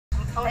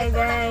Hey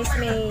guys,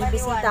 may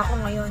bisita ko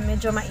ngayon.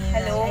 Medyo maingay.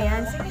 Hello.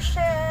 Ayan, si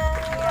Meshell.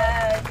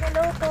 Ayan.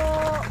 Hello po.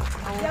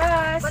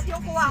 Yes. Ba't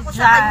yung kuha ko Si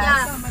sa kanya?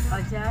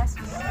 Oh,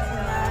 jasmin.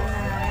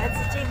 Ayan. At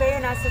si Chiba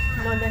yun, nasa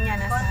lolo niya.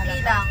 Nasa Konti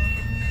lang.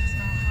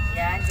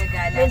 Yan,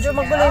 gagala. medyo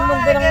magulo yung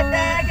mundo ng...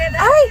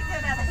 Ay!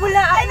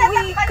 Wala akong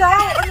hika.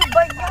 Ano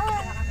ba yan?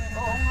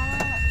 Oo nga.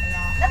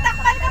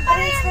 Natakpan ka pa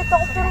rin. Bracelet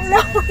ako pero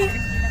lawi.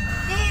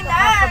 Di na.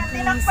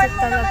 Tinakpan mo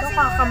talaga. naman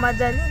siguro.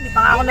 Kakamadali. Hindi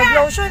pa ako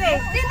nag-lotion eh.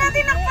 Di na,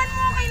 tinakpan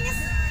mo kay Miss.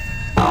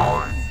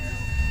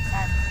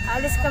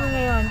 Alis kami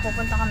ngayon.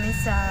 Pupunta kami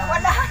sa...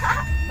 Wala.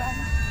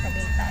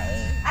 Tagaytay.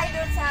 Ay,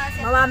 doon sa...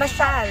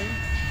 Mamamasyal.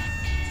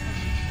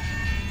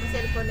 Sa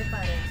cellphone pa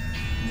rin.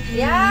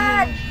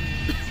 Yan.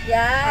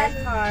 Yan.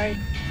 Hard.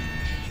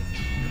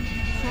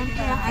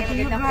 Siyempre, ang Ay, ating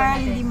maganda girl, po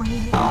natin. hindi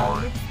mahilig ng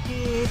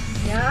lipstick.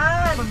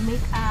 Yan. Pag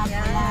make-up,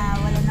 Yan.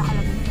 wala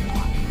nakalagay sa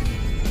mukha.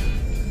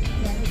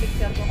 Yan,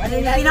 i-picture ko. Ano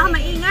yung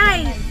pinakamaingay?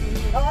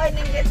 Oo,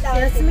 ninggit daw.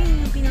 Jasmin,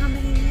 yung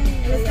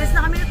pinakamaingay. Stress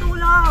na kami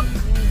natulog.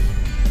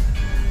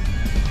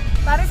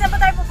 Parang saan pa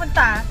tayo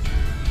pupunta?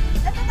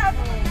 Saan pa tayo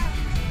pumunta?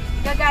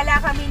 Gagala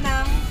kami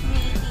ng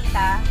ni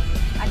tita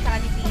at saka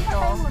ni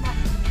tito.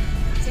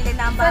 Sila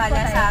na ang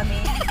bahala sa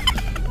amin.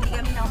 Hindi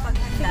kami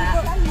nakapaghanda.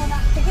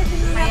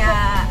 Kaya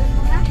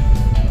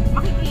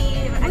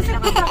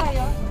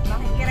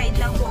makikiride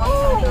lang po kami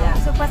sa kanila.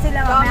 So pa sila,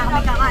 mamaya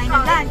kami kakain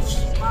ng lunch.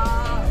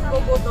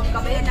 Gugutom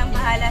kami. Sila na ang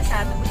bahala sa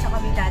amin kung saan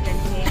kami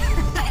dadalhin.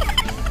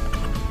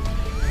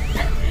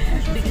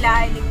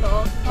 Biglaan ito.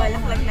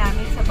 Balak lang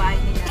namin sa bahay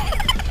nila.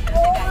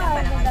 Gagala pa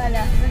naman.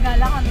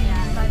 Gagala kami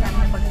yan. Bala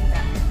naman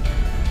paghanda.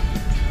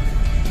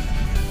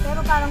 Pero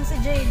parang si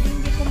JD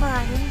hindi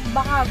kumain.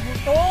 Baka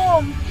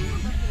gutom.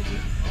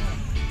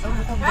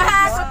 Gutom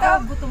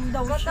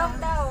daw siya. Gutom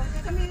daw.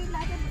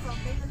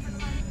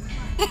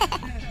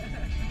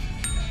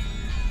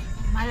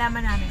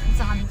 Malaman namin kung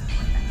saan kami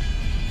pupunta.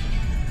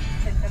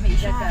 Saan kami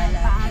gagala.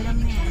 Paalam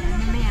na yan.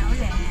 Mamaya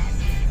ulit.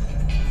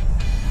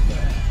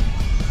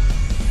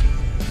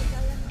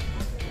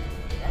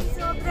 Ay,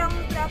 sobrang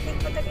traffic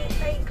pa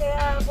Tagaytay.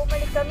 Kaya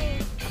bumalik kami.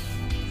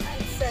 Ay,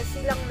 sa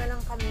silang na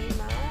lang kami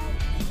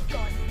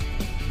mag-ikot.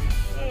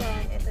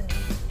 Ngayon, eto na.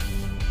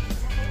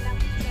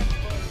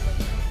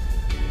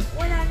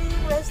 Wala na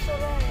yung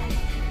restaurant.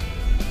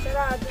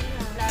 Sarado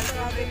na.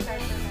 Sarado na.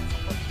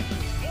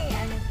 Eh,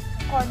 ano,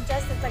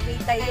 contrast sa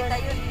Tagaytay yun.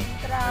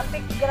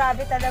 Traffic,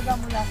 grabe talaga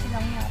mula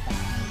silang yata.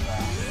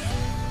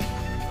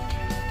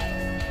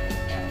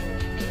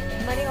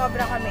 Maling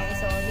obra kami.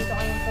 So, dito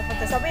kayong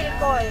pupunta sa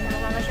Wilcol.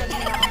 Mamamasyal na.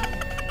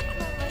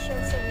 Mamamasyal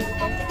sa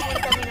Wilcol. Tingin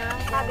kami na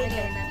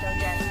cabinet.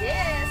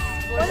 Yes!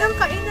 Walang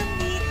kainan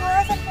dito.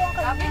 Saan po ang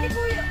kainan? Sabi ni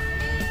Kuya.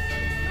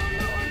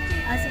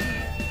 Ah, sige.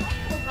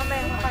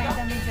 Mamaya makain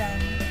kami dyan.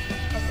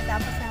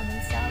 Pagkatapos namin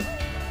sa...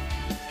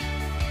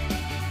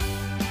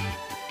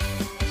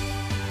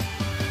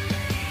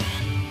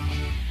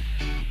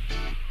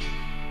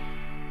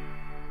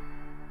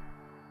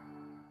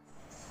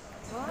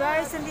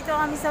 Guys, nandito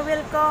kami sa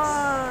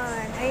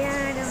Wilcon.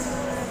 Ayan, ang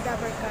mga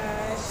dabber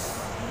cars.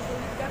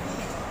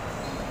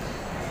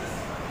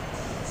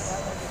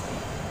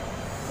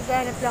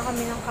 Maghanap lang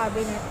kami ng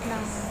cabinet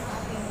ng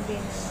aking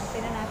dinner.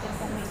 Tignan natin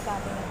kung may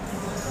cabinet.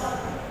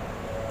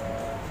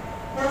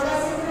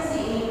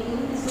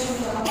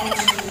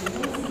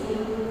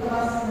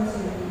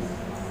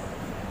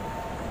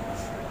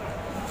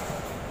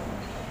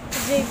 Si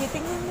JB,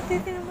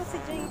 tingnan mo si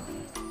JB.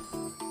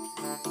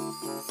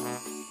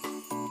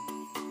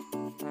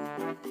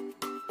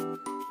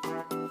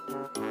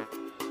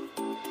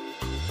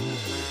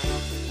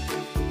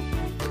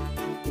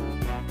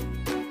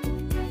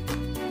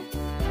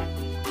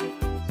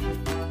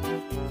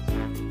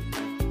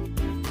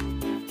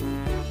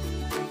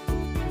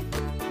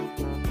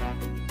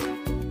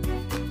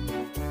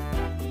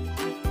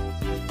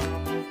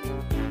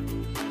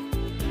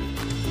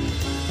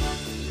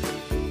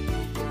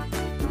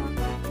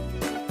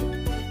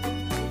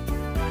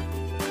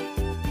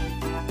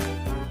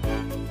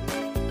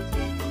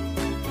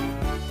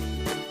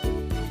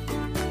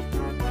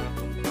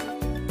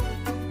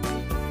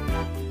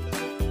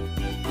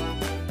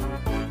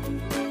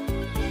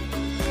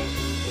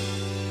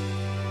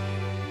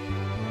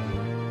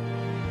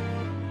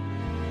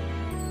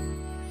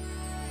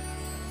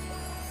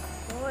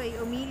 Hoy,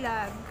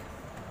 umilag.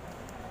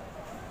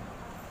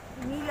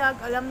 Umilag,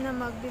 alam na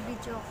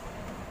magbibidyo.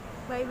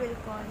 Bye,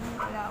 Wilcon.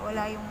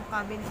 Wala yung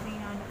cabinet na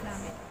hinahanap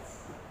namin.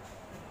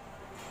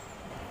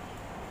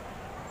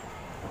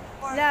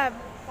 Love.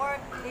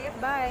 Forklift.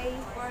 Bye.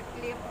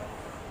 Forklift.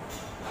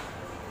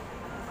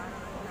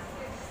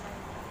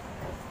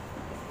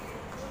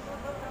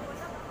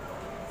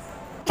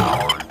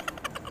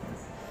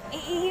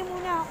 Iihi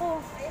muna ako.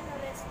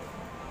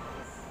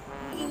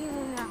 Iihi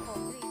muna ako.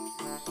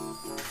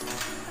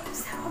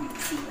 Tapos na ako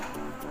magsilang.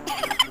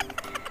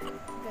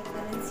 Ganda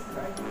ng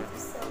sibar dito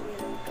sa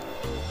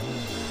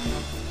Wilcon.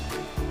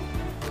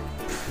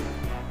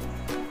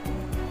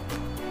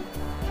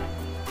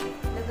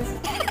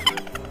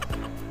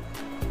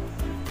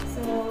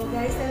 So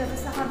guys,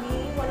 nalabas na kami.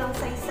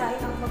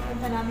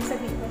 Punta namin sa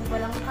dito.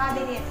 Walang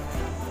cabinet.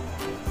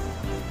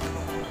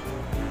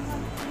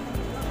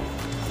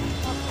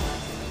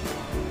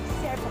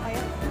 CR po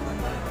kayo?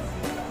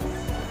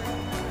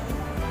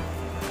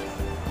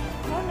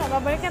 Oh,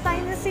 babalik na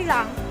tayo na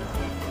silang.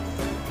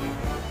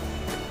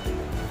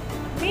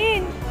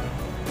 Min!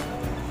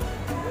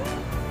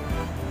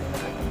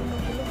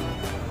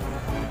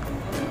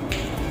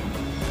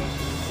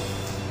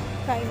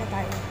 Kain na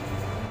tayo.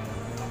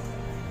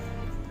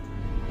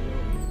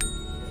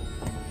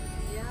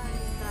 Yan,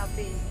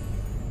 grabe.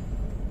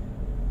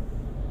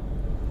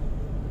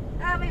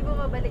 May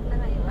bumabalik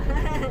na ngayon.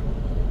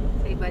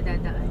 Sa iba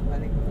dadaan.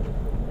 Balik.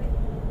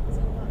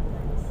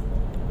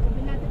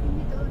 Gabi natin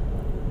dito.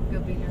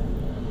 Gabi na.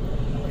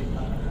 Okay,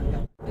 para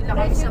hanggang. Doon lang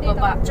kami sa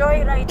baba.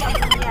 Joyride ang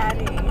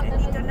nangyari.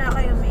 Nandito na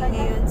kayo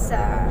ngayon sa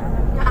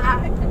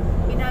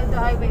Pinaldo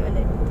Highway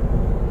ulit.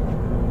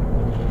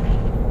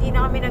 Hindi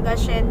na kami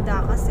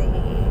nag-asyenda kasi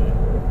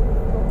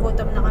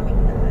gugutom na kami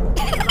lahat.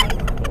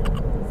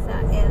 Sa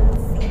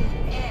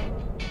LCM.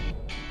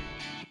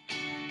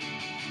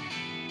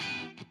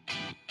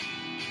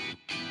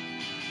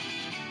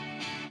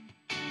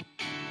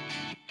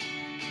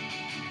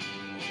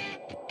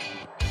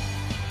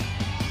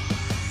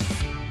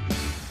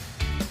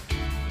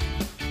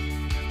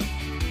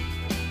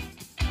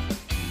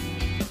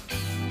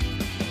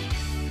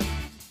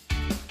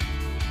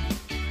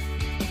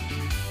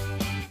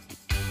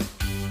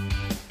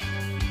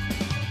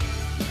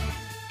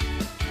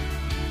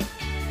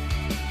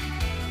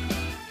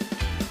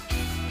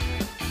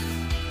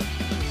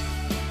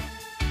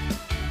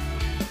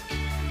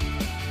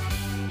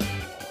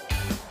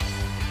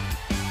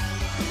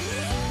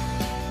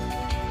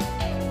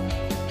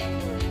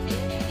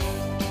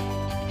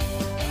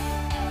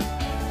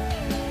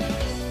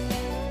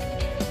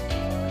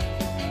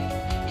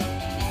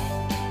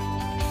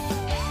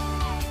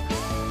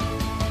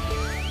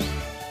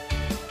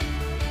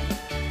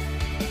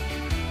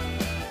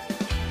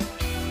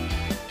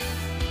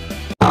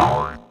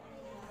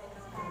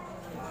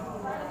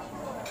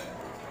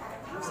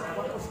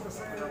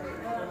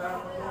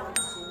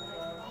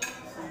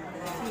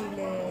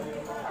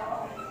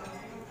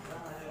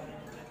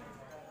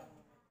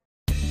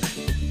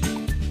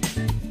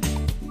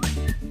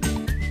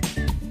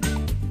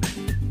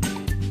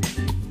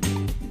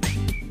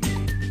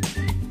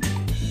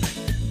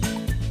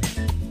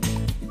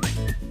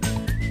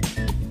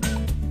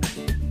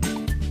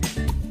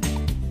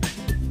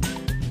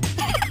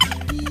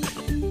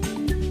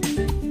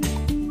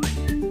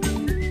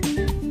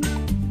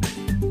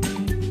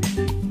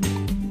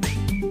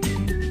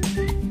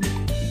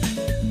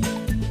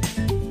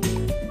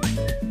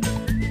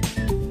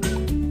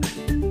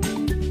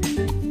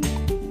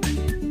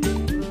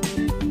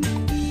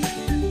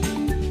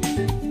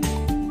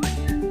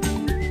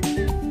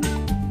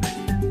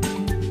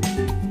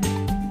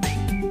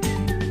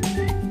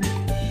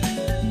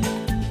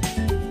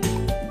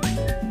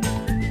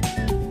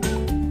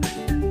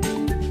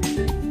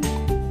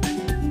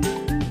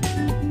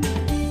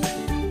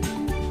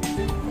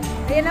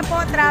 Ayan na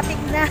po, traffic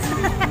na.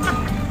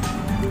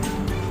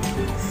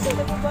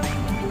 Ito po ba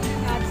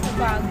natin sa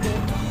bago?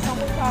 Sa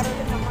kumpara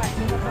din ang kain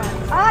na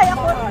bago. Ay,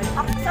 ako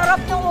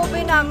sarap ng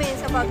ube namin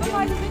sa Bago Baguio.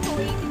 kali ito,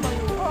 280 ba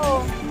yun? Oo.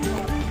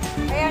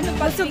 Kaya nung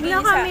Busog na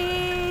kami.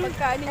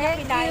 Pagkaano niya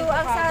Thank kinain you, ko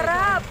ang kagad.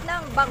 sarap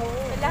ng bango.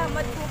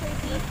 Salamat po kay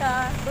tita.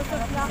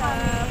 Busog na Sa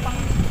kami.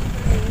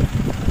 pang-libre.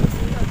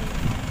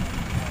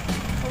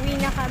 Uwi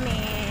na kami.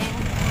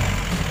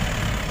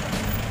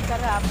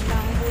 Sarap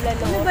ng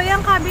bulalo. Ano ba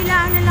yung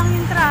kabilaan na lang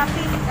yung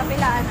traffic?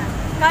 Kapilaan na.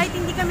 Kahit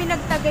hindi kami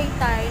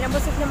nagtagaytay,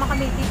 nabusog naman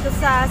kami dito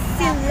sa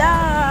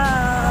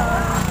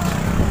silang.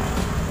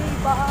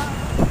 Diba?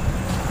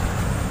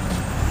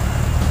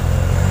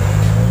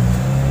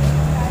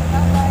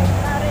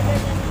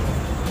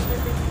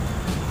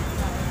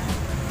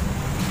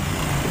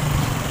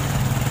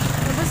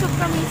 Nabusog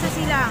kami sa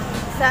silang,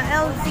 sa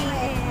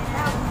LCM.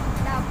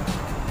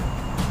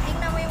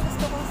 Tingnan mo yung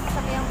gusto kong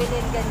sasakyang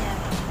bilhin ganyan.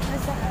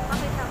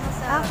 Pakita mo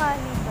sa...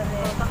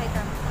 Kalibre. Pakita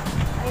mo.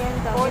 Ayan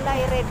daw.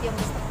 Kulay red yung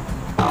gusto ko.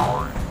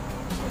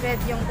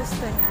 Red yung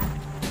gusto niya.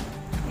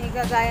 May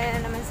gagaya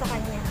na naman sa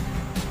kanya.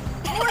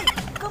 Uy!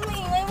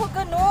 Kamingay, huwag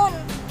ganun!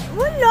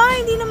 Wala,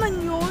 hindi naman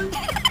yun.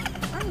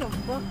 Ano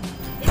ba?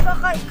 Iba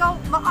ka, ikaw,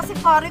 kasi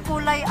pare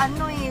kulay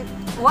ano eh,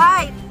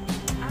 white.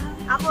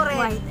 Ako red.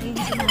 White, ayun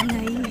si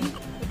nanay.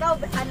 Ikaw,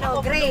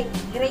 ano, gray.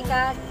 Gray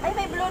ka. Ay,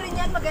 may blue rin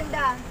yan,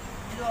 maganda.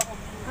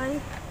 Ay,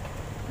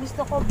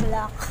 gusto ko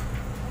black.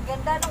 Ang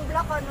ganda ng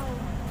black, ano.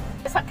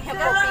 Sakyan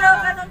Pero ko. lang,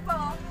 Ganun po.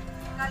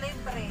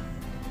 Kalibre.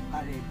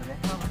 Libre.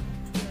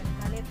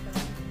 Kalibre.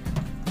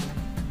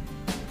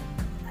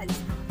 Alis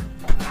na.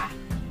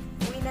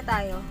 Uwi na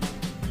tayo.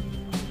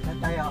 Saan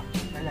tayo?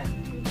 Kailan?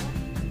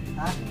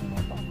 Ha?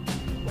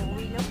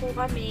 Uuwi na po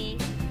kami.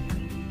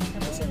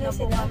 Nabusog Sila na po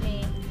sila. kami.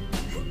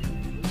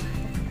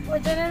 O,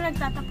 dyan na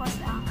nagtatapos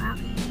ang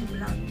aking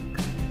vlog.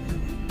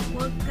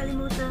 Huwag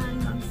kalimutan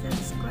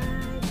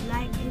mag-subscribe,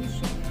 like, and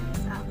share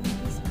sa aking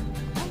Facebook.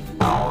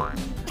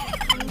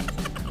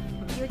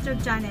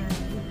 YouTube channel.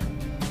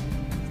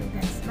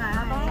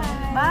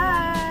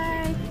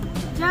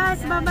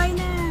 Bye-bye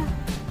na.